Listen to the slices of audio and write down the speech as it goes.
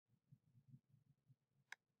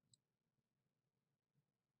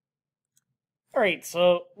All right,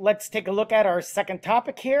 so let's take a look at our second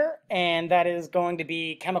topic here, and that is going to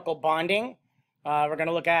be chemical bonding. We're going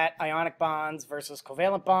to look at ionic bonds versus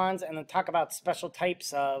covalent bonds, and then talk about special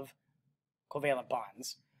types of covalent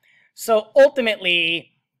bonds. So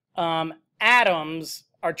ultimately, atoms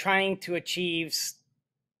are trying to achieve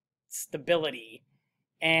stability,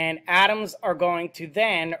 and atoms are going to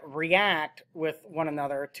then react with one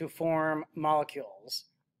another to form molecules.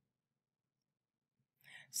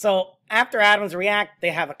 So after atoms react,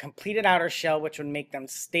 they have a completed outer shell, which would make them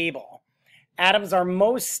stable. Atoms are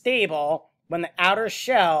most stable when the outer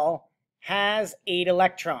shell has 8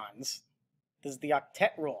 electrons. This is the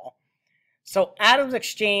octet rule. So atoms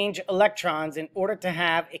exchange electrons in order to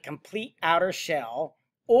have a complete outer shell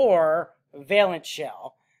or valence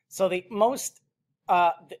shell. So the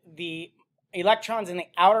electrons in the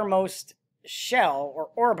outermost shell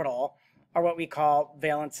or orbital are what we call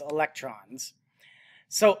valence electrons.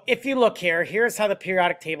 So if you look here, here's how the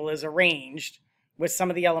periodic table is arranged with some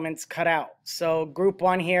of the elements cut out. So group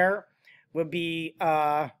 1 here would be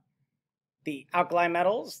the alkali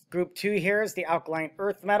metals. Group 2 here is the alkaline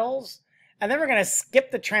earth metals. And then we're going to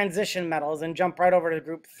skip the transition metals and jump right over to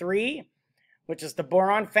group 3, which is the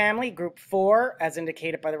boron family. Group 4, as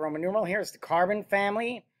indicated by the Roman numeral here, is the carbon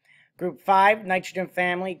family. Group 5, nitrogen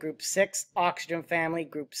family. Group 6, oxygen family.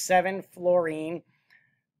 Group 7, fluorine.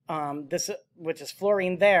 Which is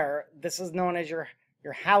fluorine there. This is known as your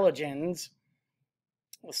halogens,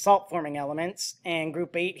 salt-forming elements. And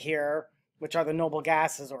group 8 here, which are the noble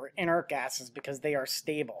gases or inert gases, because they are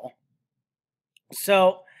stable.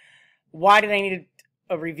 So why did I need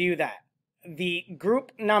to review that? The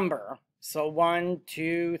group number, so 1,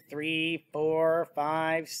 2, 3, 4,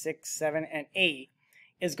 5, 6, 7, and 8,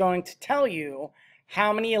 is going to tell you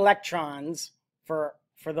how many electrons for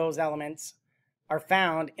those elements are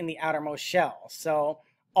found in the outermost shell. So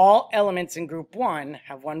all elements in group 1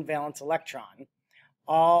 have 1 valence electron.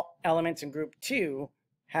 All elements in group 2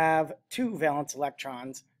 have 2 valence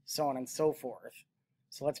electrons, so on and so forth.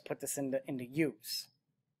 So let's put this into use.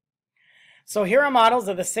 So here are models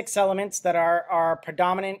of the 6 elements that are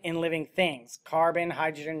predominant in living things. Carbon,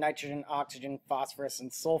 hydrogen, nitrogen, oxygen, phosphorus,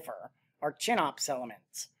 and sulfur are CHINOPS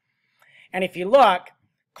elements. And if you look,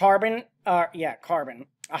 carbon.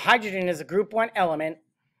 A hydrogen is a group 1 element.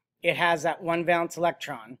 It has that 1 valence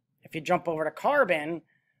electron. If you jump over to carbon,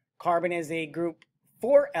 carbon is a group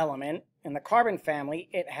 4 element in the carbon family.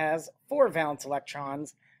 It has 4 valence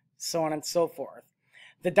electrons, so on and so forth.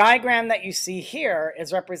 The diagram that you see here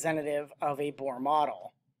is representative of a Bohr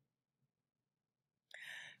model.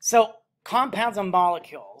 So compounds and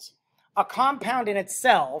molecules. A compound in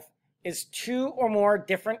itself is 2 or more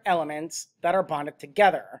different elements that are bonded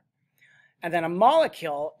together. And then a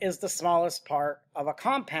molecule is the smallest part of a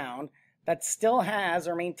compound that still has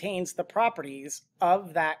or maintains the properties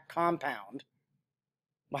of that compound.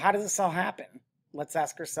 Well, how does this all happen? Let's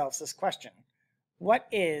ask ourselves this question. What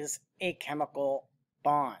is a chemical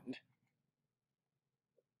bond?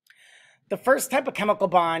 The first type of chemical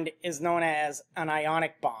bond is known as an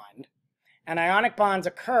ionic bond. And ionic bonds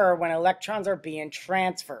occur when electrons are being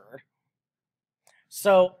transferred.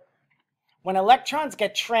 So when electrons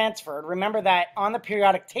get transferred, remember that on the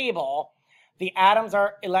periodic table, the atoms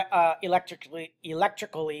are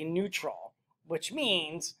electrically neutral, which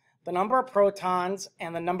means the number of protons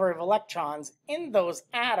and the number of electrons in those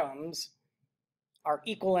atoms are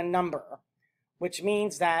equal in number, which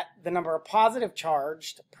means that the number of positive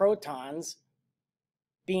charged protons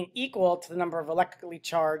being equal to the number of electrically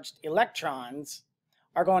charged electrons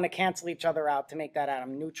are going to cancel each other out to make that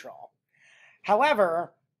atom neutral.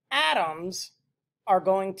 However, atoms are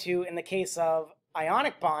going to, in the case of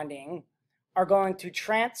ionic bonding, are going to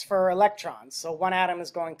transfer electrons. So one atom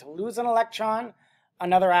is going to lose an electron,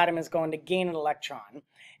 another atom is going to gain an electron.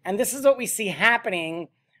 And this is what we see happening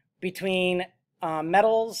between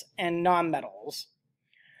metals and nonmetals.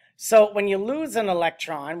 So when you lose an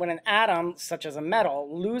electron, when an atom, such as a metal,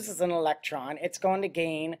 loses an electron, it's going to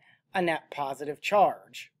gain a net positive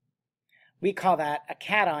charge. We call that a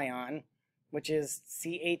cation, which is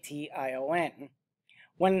C-A-T-I-O-N.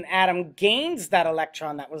 When an atom gains that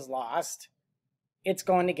electron that was lost, it's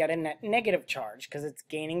going to get a net negative charge because it's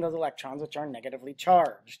gaining those electrons which are negatively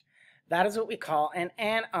charged. That is what we call an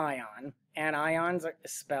anion. Anions are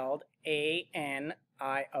spelled A-N-I-O-N.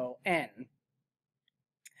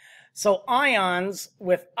 So ions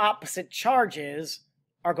with opposite charges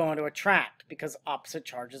are going to attract because opposite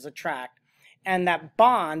charges attract. And that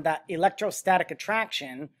bond, that electrostatic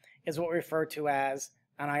attraction, is what we refer to as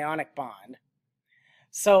an ionic bond.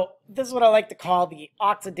 So this is what I like to call the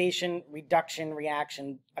oxidation reduction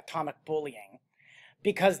reaction atomic bullying.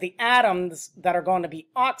 because the atoms that are going to be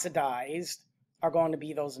oxidized are going to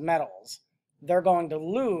be those metals. They're going to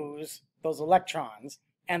lose those electrons,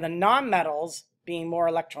 and the nonmetals, being more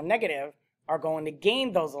electronegative, are going to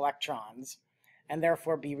gain those electrons and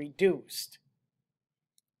therefore be reduced.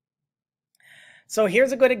 So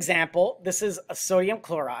here's a good example. This is a sodium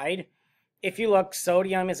chloride. If you look,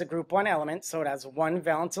 sodium is a group 1 element, so it has 1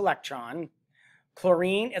 valence electron.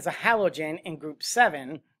 Chlorine is a halogen in group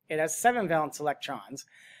 7. It has 7 valence electrons.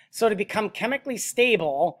 So to become chemically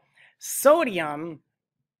stable, sodium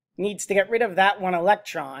needs to get rid of that 1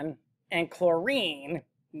 electron, and chlorine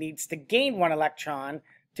needs to gain 1 electron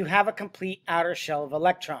to have a complete outer shell of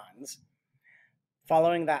electrons,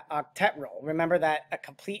 following that octet rule. Remember that a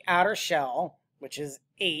complete outer shell, which is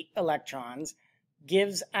 8 electrons,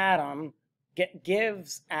 gives atoms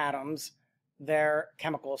their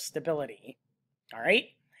chemical stability. All right?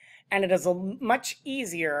 And it is much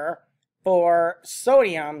easier for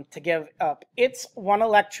sodium to give up its 1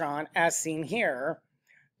 electron, as seen here,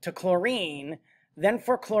 to chlorine, than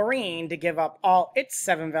for chlorine to give up all its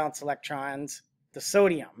 7 valence electrons to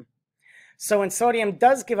sodium. So when sodium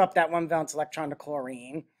does give up that 1 valence electron to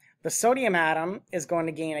chlorine, the sodium atom is going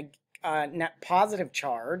to gain a net positive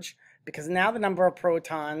charge, because now the number of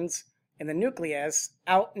protons in the nucleus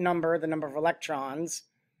outnumber the number of electrons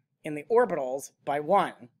in the orbitals by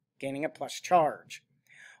 1, gaining a plus charge.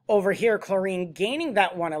 Over here, chlorine gaining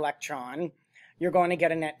that 1 electron, you're going to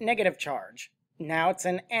get a net negative charge. Now it's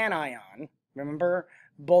an anion. Remember,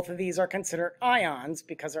 both of these are considered ions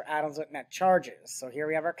because they're atoms with net charges. So here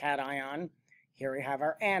we have our cation, here we have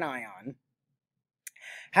our anion.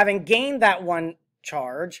 Having gained that 1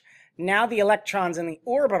 charge, now the electrons in the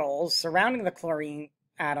orbitals surrounding the chlorine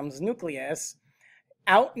atom's nucleus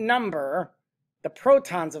outnumber the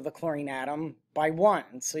protons of the chlorine atom by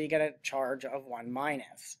 1. So you get a charge of 1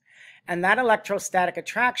 minus. And that electrostatic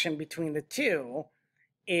attraction between the two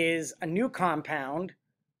is a new compound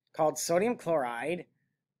called sodium chloride,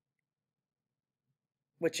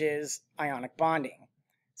 which is ionic bonding.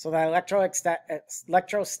 So that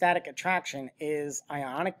electrostatic attraction is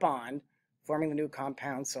ionic bond, forming the new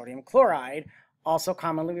compound sodium chloride, also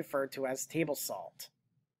commonly referred to as table salt.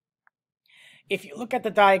 If you look at the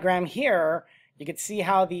diagram here, you can see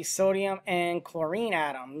how the sodium and chlorine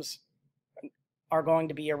atoms are going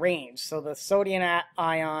to be arranged. So the sodium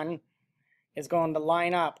ion is going to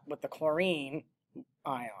line up with the chlorine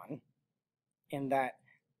ion in that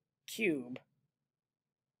cube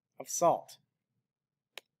of salt.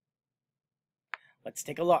 Let's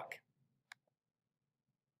take a look.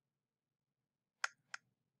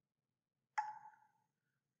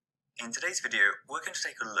 In today's video, we're going to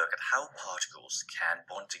take a look at how particles can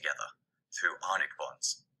bond together through ionic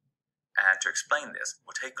bonds. And to explain this,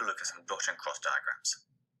 we'll take a look at some dot and cross diagrams.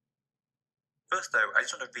 First though, I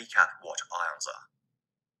just want to recap what ions are.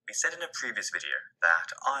 We said in a previous video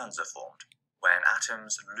that ions are formed when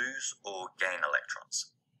atoms lose or gain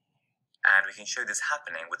electrons. And we can show this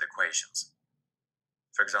happening with equations.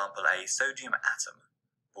 For example, a sodium atom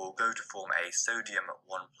will go to form a sodium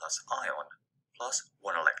 1+ ion plus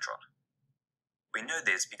 1 electron. We know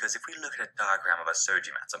this because if we look at a diagram of a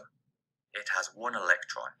sodium atom, it has 1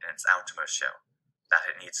 electron in its outermost shell that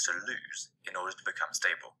it needs to lose in order to become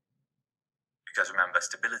stable. Because remember,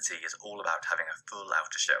 stability is all about having a full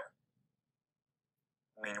outer shell.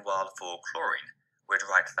 Meanwhile, for chlorine, we'd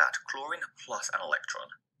write that chlorine plus an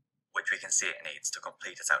electron, which we can see it needs to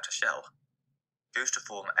complete its outer shell, goes to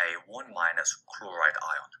form a 1- chloride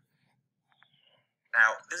ion.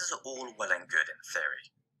 Now, this is all well and good in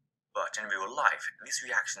theory, but in real life, these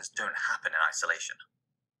reactions don't happen in isolation.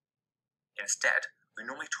 Instead, we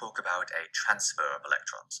normally talk about a transfer of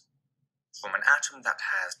electrons, from an atom that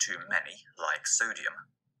has too many, like sodium,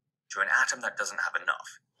 to an atom that doesn't have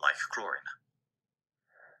enough, like chlorine.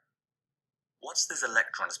 Once this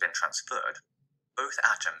electron has been transferred, both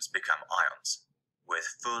atoms become ions,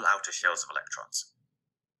 with full outer shells of electrons.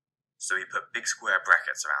 So we put big square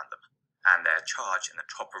brackets around them, and their charge in the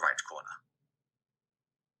top right corner.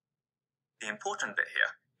 The important bit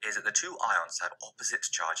here is that the two ions have opposite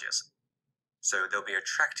charges, so they'll be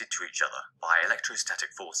attracted to each other by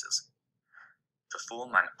electrostatic forces to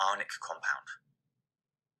form an ionic compound.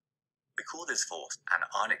 We call this force an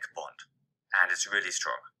ionic bond, and it's really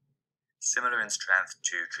strong, similar in strength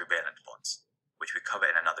to covalent bonds, which we cover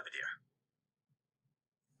in another video.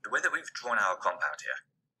 The way that we've drawn our compound here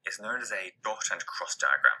is known as a dot and cross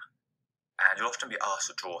diagram, and you'll often be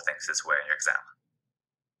asked to draw things this way in your exam.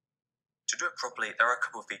 To do it properly, there are a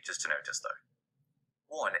couple of features to notice though.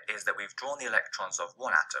 One is that we've drawn the electrons of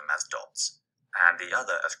one atom as dots, and the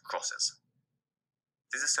other as crosses.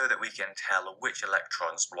 This is so that we can tell which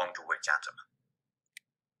electrons belong to which atom.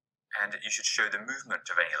 And you should show the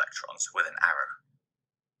movement of any electrons with an arrow.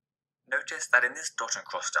 Notice that in this dot and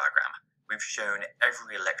cross diagram, we've shown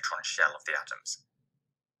every electron shell of the atoms.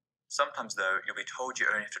 Sometimes though, you'll be told you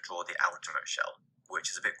only have to draw the outermost shell,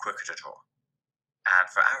 which is a bit quicker to draw. And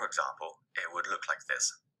for our example, it would look like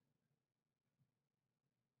this.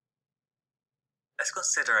 Let's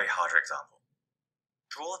consider a harder example.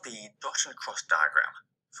 Draw the dot and cross diagram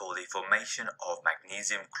for the formation of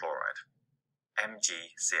magnesium chloride,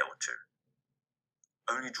 MgCl2.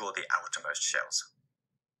 Only draw the outermost shells.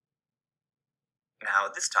 Now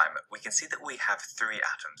this time we can see that we have 3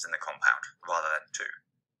 atoms in the compound rather than 2.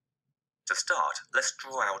 To start, let's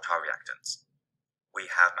draw out our reactants. We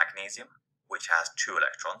have magnesium, which has 2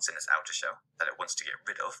 electrons in its outer shell that it wants to get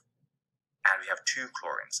rid of, and we have 2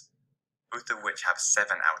 chlorines, both of which have 7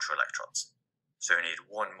 outer electrons, so we need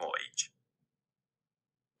 1 more each.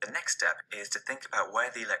 The next step is to think about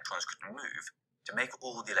where the electrons could move to make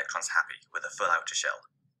all the electrons happy with a full outer shell.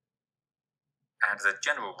 And as a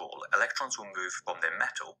general rule, electrons will move from their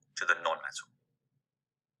metal to the non-metal.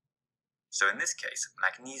 So in this case,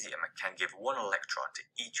 magnesium can give 1 electron to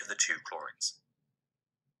each of the 2 chlorines.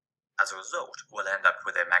 As a result, we'll end up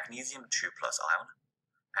with a magnesium 2+ ion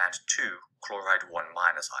and 2 chloride 1-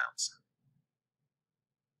 ions.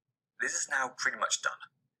 This is now pretty much done.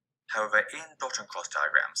 However, in dot and cross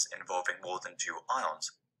diagrams involving more than 2 ions,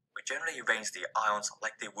 we generally arrange the ions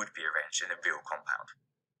like they would be arranged in a real compound.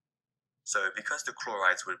 So because the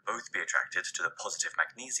chlorides would both be attracted to the positive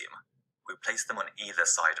magnesium, we place them on either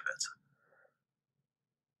side of it.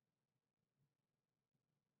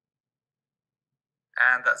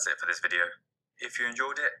 And that's it for this video. If you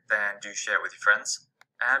enjoyed it, then do share it with your friends.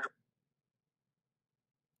 And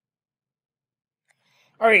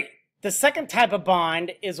Alright, the second type of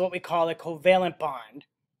bond is what we call a covalent bond.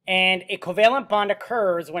 And a covalent bond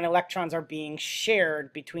occurs when electrons are being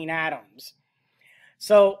shared between atoms.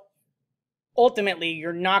 So ultimately,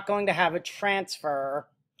 you're not going to have a transfer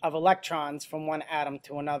of electrons from one atom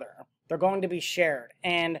to another. They're going to be shared.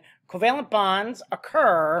 And covalent bonds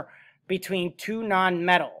occur between 2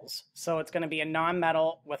 nonmetals. So it's going to be a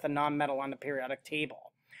nonmetal with a nonmetal on the periodic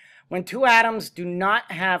table. When 2 atoms do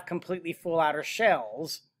not have completely full outer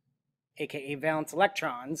shells, aka valence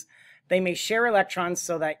electrons, they may share electrons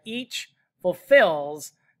so that each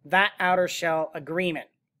fulfills that outer shell agreement,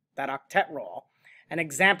 that octet rule. An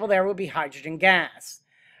example there would be hydrogen gas.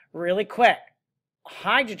 Really quick,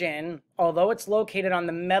 hydrogen, although it's located on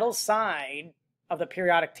the metal side of the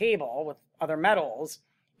periodic table with other metals,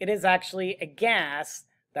 it is actually a gas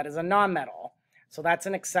that is a nonmetal. So that's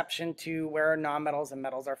an exception to where nonmetals and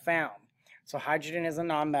metals are found. So hydrogen is a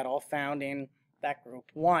nonmetal found in that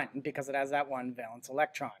group 1 because it has that 1 valence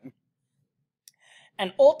electron.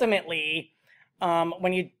 And ultimately,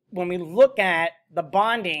 when we look at the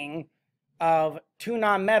bonding of 2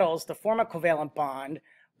 nonmetals to form a covalent bond,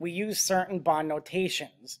 we use certain bond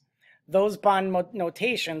notations. Those bond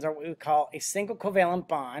notations are what we call a single covalent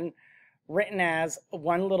bond, written as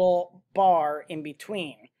 1 little bar in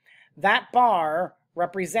between. That bar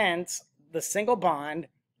represents the single bond,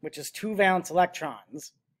 which is 2 valence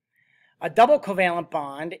electrons. A double covalent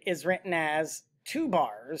bond is written as 2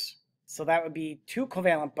 bars, so that would be 2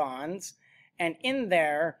 covalent bonds, and in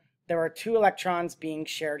there are 2 electrons being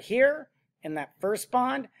shared here in that first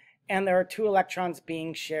bond, and there are 2 electrons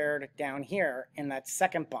being shared down here in that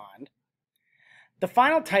second bond. The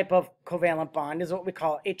final type of covalent bond is what we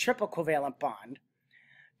call a triple covalent bond.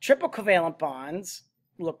 Triple covalent bonds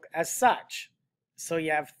look as such. So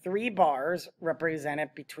you have 3 bars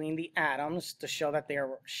represented between the atoms to show that they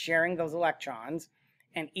are sharing those electrons,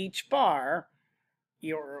 and each bar,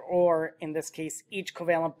 or in this case, each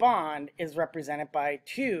covalent bond is represented by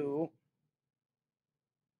 2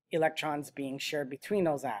 electrons being shared between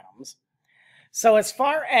those atoms. So as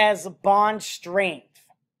far as bond strength,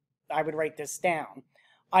 I would write this down.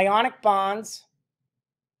 Ionic bonds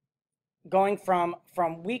going from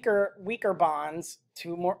weaker bonds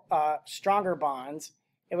to more stronger bonds,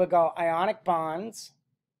 it would go ionic bonds,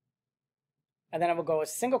 and then it would go a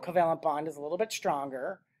single covalent bond is a little bit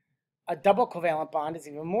stronger, a double covalent bond is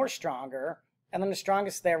even more stronger, and then the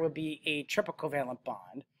strongest there would be a triple covalent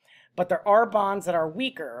bond. But there are bonds that are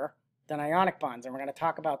weaker than ionic bonds, and we're going to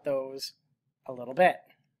talk about those a little bit.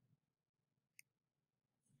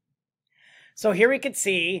 So here we could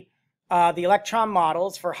see the electron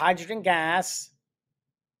models for hydrogen gas,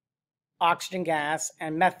 oxygen gas,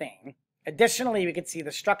 and methane. Additionally, we could see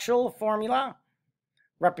the structural formula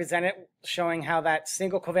represented, showing how that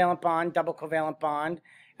single covalent bond, double covalent bond,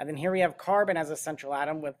 And then here we have carbon as a central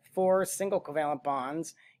atom with 4 single covalent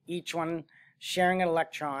bonds, each one sharing an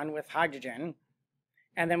electron with hydrogen.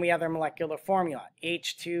 And then we have their molecular formula,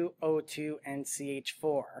 H2, O2, and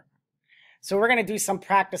CH4. So we're going to do some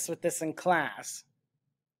practice with this in class.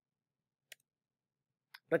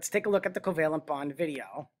 Let's take a look at the covalent bond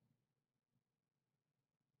video.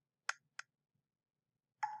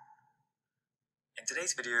 In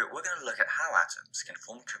today's video, we're going to look at how atoms can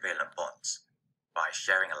form covalent bonds by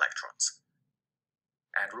sharing electrons.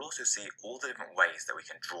 And we'll also see all the different ways that we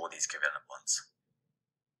can draw these covalent bonds.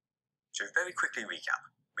 To very quickly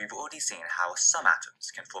recap, we've already seen how some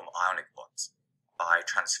atoms can form ionic bonds by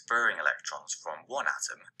transferring electrons from one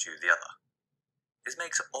atom to the other. This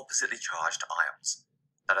makes oppositely charged ions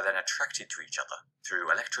that are then attracted to each other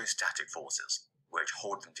through electrostatic forces, which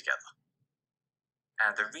hold them together.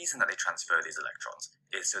 And the reason that they transfer these electrons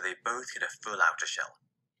is so they both get a full outer shell.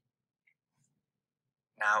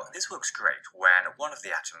 Now, this works great when one of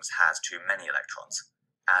the atoms has too many electrons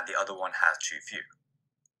and the other one has too few,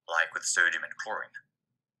 like with sodium and chlorine.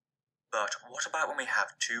 But what about when we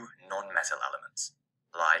have two non-metal elements,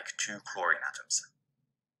 like two chlorine atoms?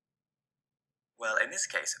 Well, in this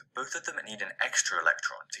case, both of them need an extra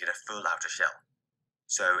electron to get a full outer shell,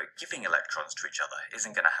 so giving electrons to each other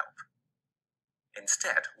isn't going to help.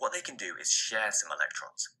 Instead, what they can do is share some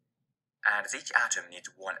electrons, and as each atom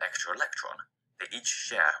needs one extra electron, they each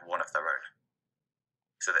share one of their own,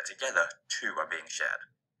 so that together 2 are being shared,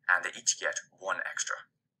 and they each get 1 extra.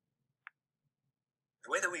 The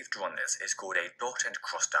way that we've drawn this is called a dot and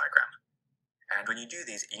cross diagram, and when you do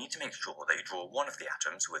these, you need to make sure that you draw one of the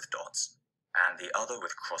atoms with dots, and the other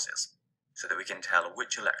with crosses, so that we can tell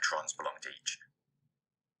which electrons belong to each.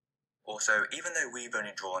 Also, even though we've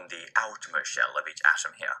only drawn the outermost shell of each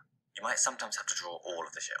atom here, you might sometimes have to draw all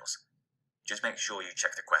of the shells. Just make sure you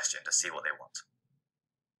check the question to see what they want.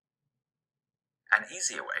 An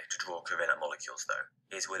easier way to draw covalent molecules, though,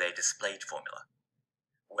 is with a displayed formula,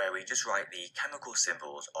 where we just write the chemical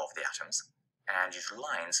symbols of the atoms and use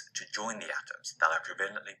lines to join the atoms that are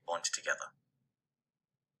covalently bonded together.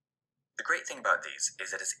 The great thing about these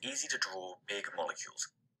is that it's easy to draw big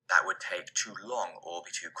molecules that would take too long or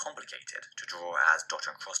be too complicated to draw as dot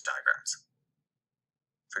and cross diagrams.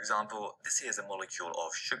 For example, this here is a molecule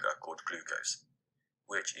of sugar called glucose,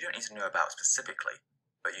 which you don't need to know about specifically,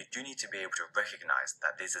 but you do need to be able to recognize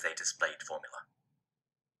that this is a displayed formula.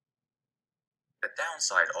 The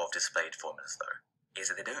downside of displayed formulas, though, is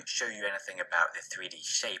that they don't show you anything about the 3D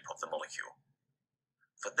shape of the molecule.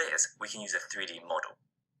 For this, we can use a 3D model,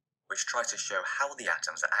 which tries to show how the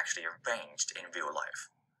atoms are actually arranged in real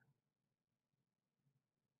life.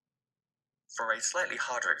 For a slightly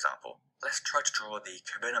harder example, let's try to draw the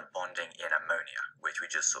covalent bonding in ammonia, which we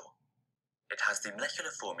just saw. It has the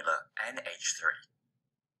molecular formula NH3,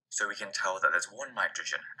 so we can tell that there's 1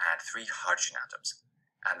 nitrogen and 3 hydrogen atoms,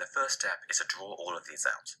 and the first step is to draw all of these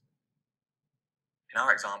out. In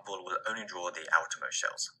our example, we'll only draw the outermost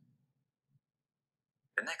shells.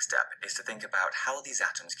 The next step is to think about how these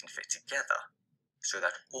atoms can fit together so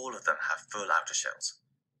that all of them have full outer shells.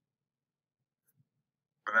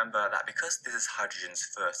 Remember that because this is hydrogen's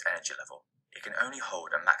first energy level, it can only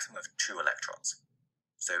hold a maximum of 2 electrons,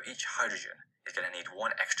 so each hydrogen is going to need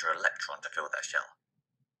 1 extra electron to fill their shell.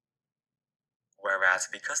 Whereas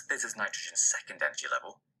because this is nitrogen's second energy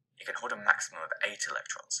level, it can hold a maximum of 8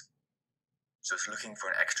 electrons, so it's looking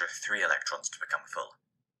for an extra 3 electrons to become full.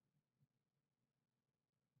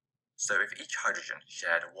 So if each hydrogen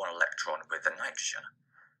shared 1 electron with the nitrogen,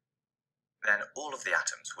 then all of the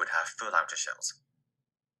atoms would have full outer shells,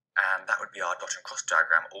 and that would be our dot and cross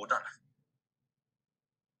diagram all done.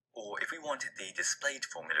 Or if we wanted the displayed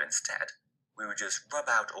formula instead, we would just rub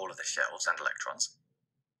out all of the shells and electrons,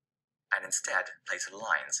 and instead place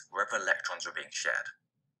lines wherever electrons were being shared,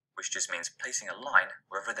 which just means placing a line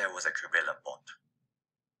wherever there was a covalent bond.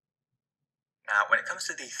 Now, when it comes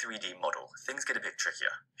to the 3D model, things get a bit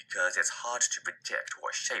trickier, because it's hard to predict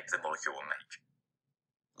what shape the molecule will make.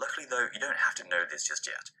 Luckily though, you don't have to know this just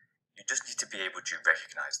yet. You just need to be able to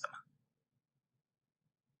recognize them.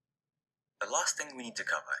 The last thing we need to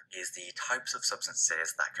cover is the types of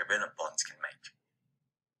substances that covalent bonds can make.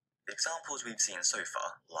 The examples we've seen so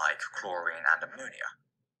far, like chlorine and ammonia,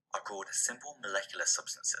 are called simple molecular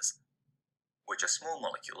substances, which are small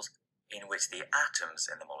molecules in which the atoms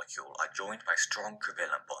in the molecule are joined by strong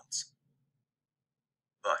covalent bonds.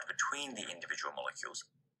 But between the individual molecules,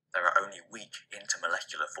 there are only weak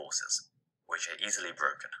intermolecular forces, which are easily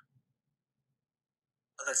broken.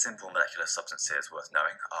 Other simple molecular substances worth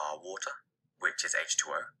knowing are water, which is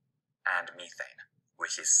H2O, and methane,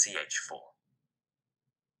 which is CH4.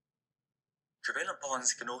 Covalent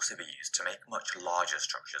bonds can also be used to make much larger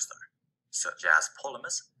structures though, such as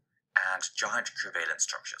polymers and giant covalent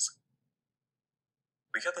structures.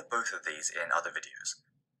 We cover both of these in other videos,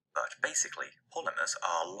 but basically polymers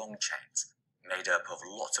are long chains made up of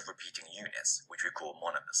lots of repeating units, which we call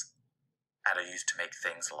monomers, and are used to make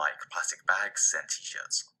things like plastic bags and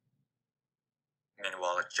t-shirts.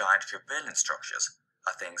 Meanwhile, giant covalent structures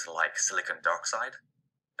are things like silicon dioxide,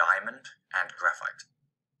 diamond, and graphite,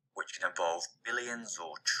 which can involve billions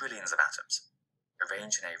or trillions of atoms,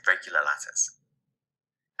 arranged in a regular lattice.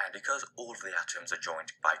 And because all of the atoms are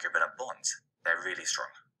joined by covalent bonds, they're really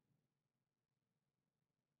strong.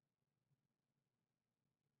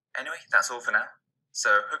 Anyway, that's all for now. So,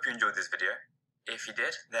 hope you enjoyed this video. If you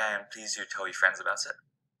did, then please do tell your friends about it.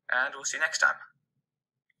 And we'll see you next time.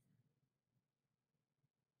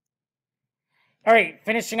 All right,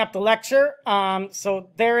 finishing up the lecture. So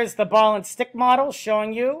there is the ball and stick model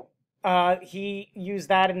showing you. He used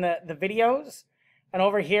that in the videos. And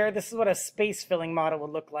over here, this is what a space filling model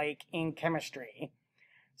would look like in chemistry.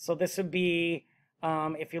 So this would be,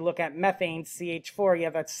 if you look at methane, CH4, you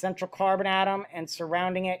have that central carbon atom, and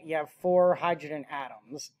surrounding it, you have 4 hydrogen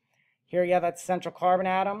atoms. Here you have that central carbon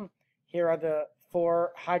atom. Here are the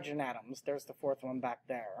 4 hydrogen atoms. There's the 4th one back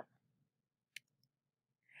there.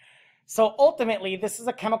 So ultimately, this is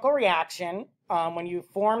a chemical reaction. When you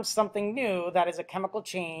form something new, that is a chemical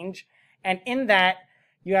change. And in that,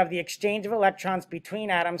 you have the exchange of electrons between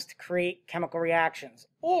atoms to create chemical reactions.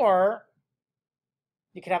 Or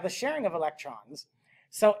you could have the sharing of electrons.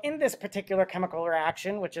 So in this particular chemical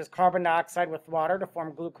reaction, which is carbon dioxide with water to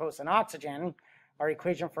form glucose and oxygen, our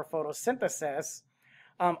equation for photosynthesis,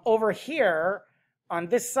 over here on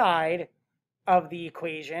this side of the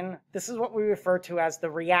equation, this is what we refer to as the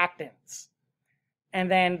reactants.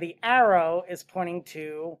 And then the arrow is pointing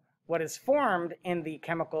to what is formed in the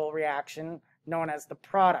chemical reaction known as the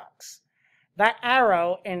products. That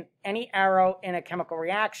arrow, in any arrow in a chemical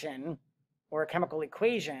reaction or a chemical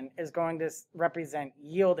equation, is going to represent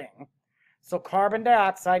yielding. So carbon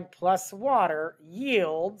dioxide plus water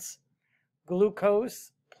yields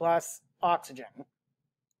glucose plus oxygen.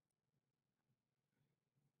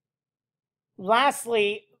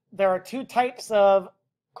 Lastly, there are 2 types of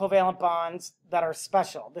covalent bonds that are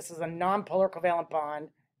special. This is a nonpolar covalent bond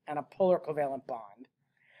and a polar covalent bond.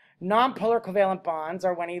 Nonpolar covalent bonds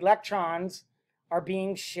are when electrons are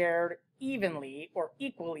being shared evenly or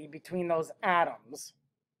equally between those atoms.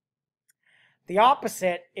 The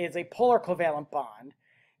opposite is a polar covalent bond.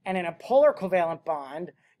 And in a polar covalent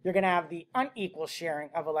bond, you're going to have the unequal sharing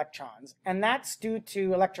of electrons. And that's due to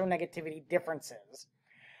electronegativity differences.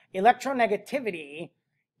 Electronegativity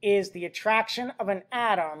is the attraction of an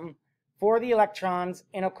atom for the electrons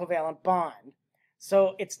in a covalent bond.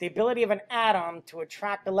 So it's the ability of an atom to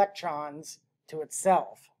attract electrons to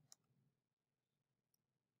itself.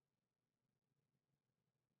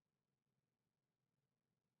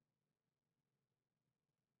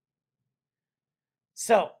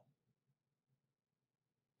 So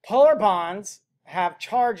polar bonds have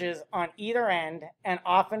charges on either end and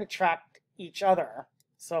often attract each other.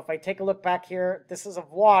 So if I take a look back here, this is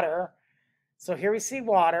of water. So here we see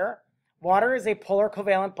water. Water is a polar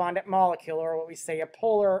covalent bonded molecule, or what we say a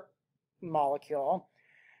polar molecule,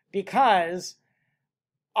 because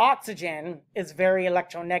oxygen is very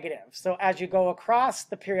electronegative. So as you go across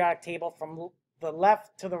the periodic table from the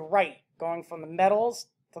left to the right, going from the metals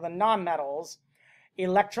to the nonmetals,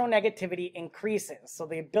 electronegativity increases. So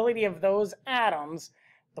the ability of those atoms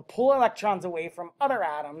to pull electrons away from other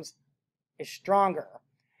atoms is stronger.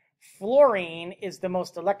 Fluorine is the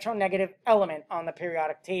most electronegative element on the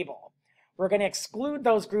periodic table. We're going to exclude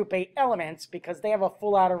those group A elements because they have a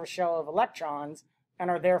full outer shell of electrons and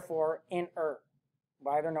are therefore inert,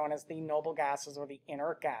 why they're known as the noble gases or the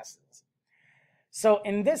inert gases. So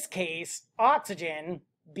in this case, oxygen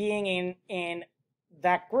being in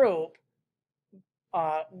that group,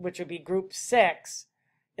 which would be group 6,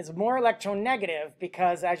 is more electronegative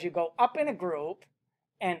because as you go up in a group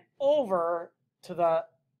and over to the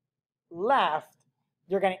left,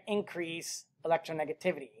 you're going to increase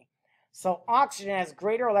electronegativity. So oxygen has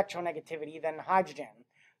greater electronegativity than hydrogen.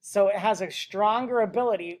 So it has a stronger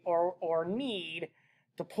ability or need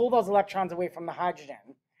to pull those electrons away from the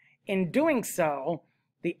hydrogen. In doing so,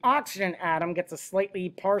 the oxygen atom gets a slightly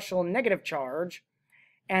partial negative charge,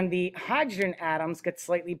 and the hydrogen atoms get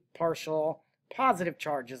slightly partial positive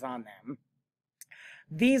charges on them.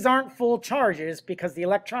 These aren't full charges because the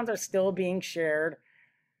electrons are still being shared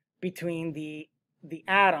between the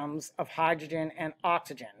atoms of hydrogen and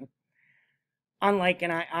oxygen. Unlike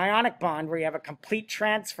an ionic bond where you have a complete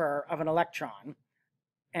transfer of an electron,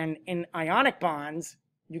 And in ionic bonds,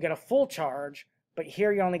 you get a full charge, but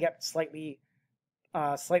here you only get slightly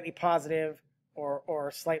positive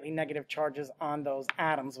or slightly negative charges on those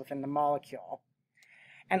atoms within the molecule.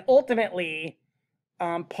 And ultimately,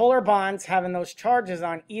 polar bonds having those charges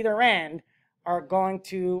on either end are going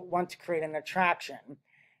to want to create an attraction.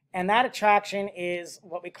 And that attraction is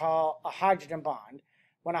what we call a hydrogen bond.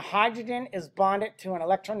 When a hydrogen is bonded to an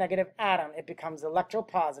electronegative atom, it becomes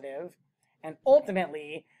electropositive, and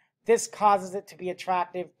ultimately, this causes it to be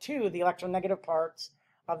attractive to the electronegative parts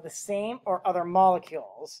of the same or other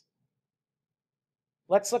molecules.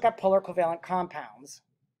 Let's look at polar covalent compounds.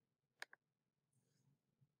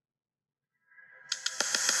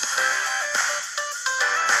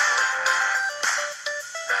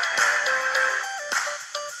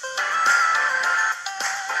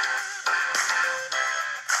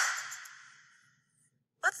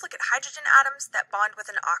 Let's look at hydrogen atoms that bond with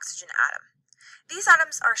an oxygen atom. These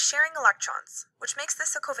atoms are sharing electrons, which makes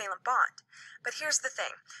this a covalent bond. But here's the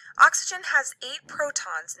thing. Oxygen has 8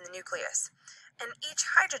 protons in the nucleus, and each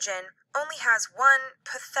hydrogen only has 1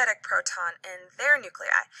 pathetic proton in their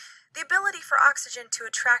nuclei. The ability for oxygen to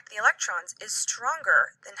attract the electrons is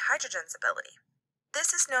stronger than hydrogen's ability.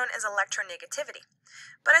 This is known as electronegativity,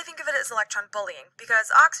 but I think of it as electron bullying because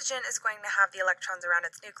oxygen is going to have the electrons around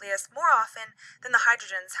its nucleus more often than the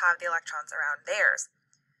hydrogens have the electrons around theirs.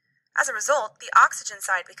 As a result, the oxygen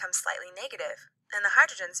side becomes slightly negative, and the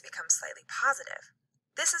hydrogens become slightly positive.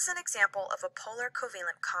 This is an example of a polar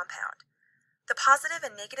covalent compound. The positive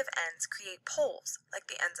and negative ends create poles, like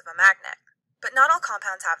the ends of a magnet, but not all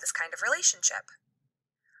compounds have this kind of relationship.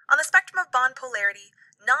 On the spectrum of bond polarity,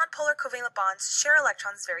 non-polar covalent bonds share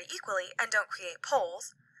electrons very equally and don't create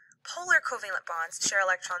poles. Polar covalent bonds share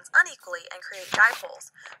electrons unequally and create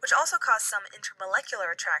dipoles, which also cause some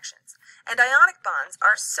intermolecular attractions. And ionic bonds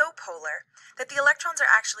are so polar that the electrons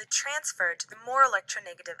are actually transferred to the more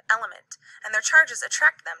electronegative element, and their charges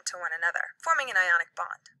attract them to one another, forming an ionic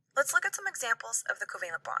bond. Let's look at some examples of the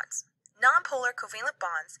covalent bonds. Non-polar covalent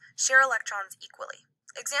bonds share electrons equally.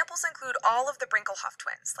 Examples include all of the Brinkelhoff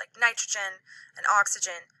twins, like nitrogen and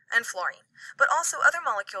oxygen and fluorine, but also other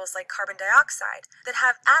molecules like carbon dioxide that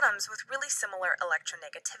have atoms with really similar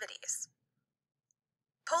electronegativities.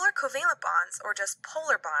 Polar covalent bonds, or just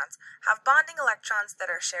polar bonds, have bonding electrons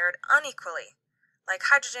that are shared unequally,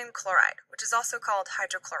 like hydrogen chloride, which is also called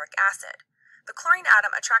hydrochloric acid. The chlorine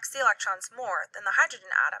atom attracts the electrons more than the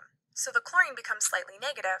hydrogen atom, so the chlorine becomes slightly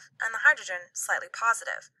negative and the hydrogen slightly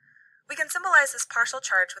positive. We can symbolize this partial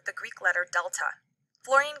charge with the Greek letter delta.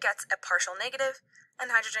 Fluorine gets a partial negative,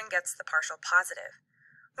 and hydrogen gets the partial positive.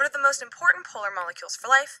 One of the most important polar molecules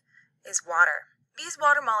for life is water. These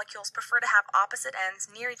water molecules prefer to have opposite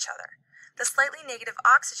ends near each other. The slightly negative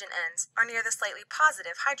oxygen ends are near the slightly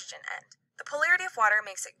positive hydrogen end. The polarity of water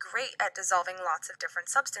makes it great at dissolving lots of different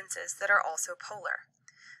substances that are also polar.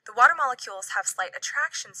 The water molecules have slight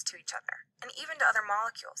attractions to each other, and even to other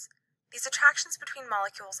molecules. These attractions between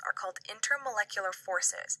molecules are called intermolecular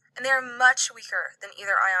forces, and they are much weaker than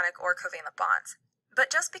either ionic or covalent bonds.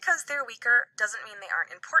 But just because they're weaker doesn't mean they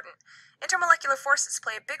aren't important. Intermolecular forces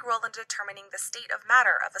play a big role in determining the state of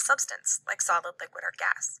matter of a substance, like solid, liquid, or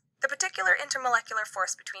gas. The particular intermolecular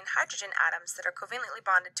force between hydrogen atoms that are covalently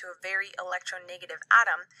bonded to a very electronegative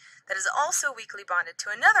atom that is also weakly bonded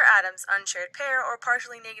to another atom's unshared pair or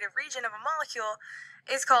partially negative region of a molecule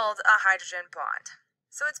is called a hydrogen bond.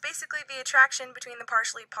 So it's basically the attraction between the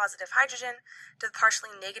partially positive hydrogen to the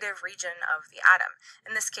partially negative region of the atom.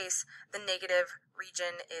 In this case, the negative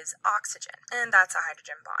region is oxygen, and that's a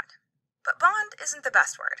hydrogen bond. But bond isn't the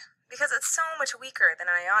best word, because it's so much weaker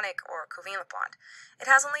than an ionic or covalent bond.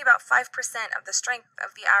 It has only about 5% of the strength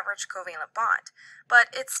of the average covalent bond,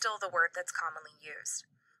 but it's still the word that's commonly used.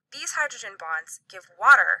 These hydrogen bonds give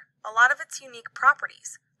water a lot of its unique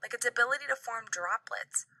properties, like its ability to form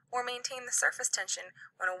droplets, or maintain the surface tension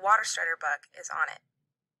when a water strider bug is on it.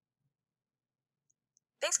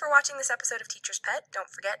 Thanks for watching this episode of Teacher's Pet. Don't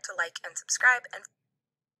forget to like and subscribe.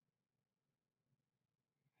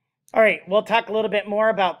 All right, we'll talk a little bit more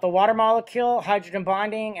about the water molecule, hydrogen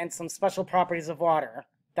bonding, and some special properties of water.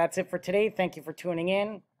 That's it for today. Thank you for tuning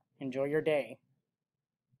in. Enjoy your day.